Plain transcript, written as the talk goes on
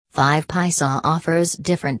5paisa offers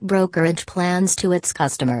different brokerage plans to its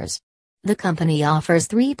customers. The company offers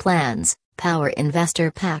 3 plans: Power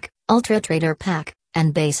Investor Pack, Ultra Trader Pack,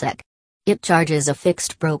 and Basic. It charges a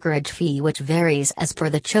fixed brokerage fee which varies as per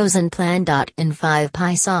the chosen plan. In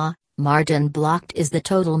 5paisa, margin blocked is the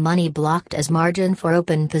total money blocked as margin for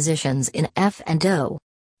open positions in F&O.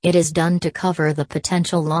 It is done to cover the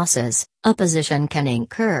potential losses a position can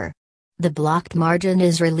incur. The blocked margin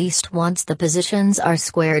is released once the positions are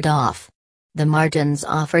squared off. The margins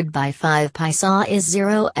offered by 5paisa is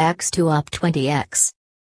 0x to up 20x.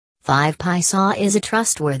 5paisa is a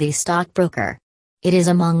trustworthy stockbroker. It is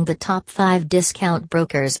among the top 5 discount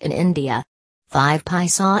brokers in India.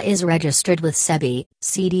 5paisa is registered with SEBI,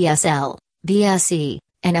 CDSL, BSE,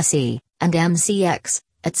 NSE, and MCX,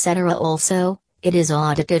 etc. Also, it is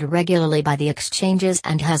audited regularly by the exchanges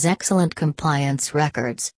and has excellent compliance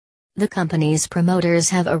records. The company's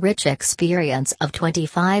promoters have a rich experience of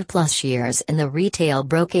 25+ years in the retail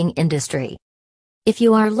broking industry. If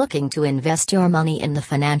you are looking to invest your money in the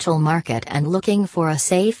financial market and looking for a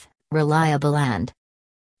safe, reliable and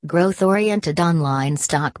growth-oriented online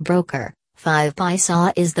stockbroker,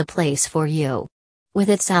 5paisa is the place for you. With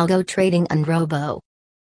its algo trading and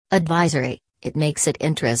robo-advisory, it makes it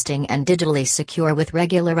interesting and digitally secure with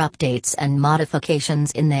regular updates and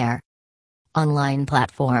modifications in their online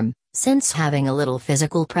platform, since having a little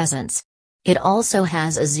physical presence. It also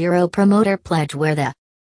has a zero promoter pledge where the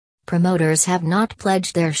promoters have not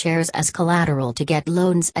pledged their shares as collateral to get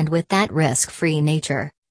loans, and with that risk-free nature,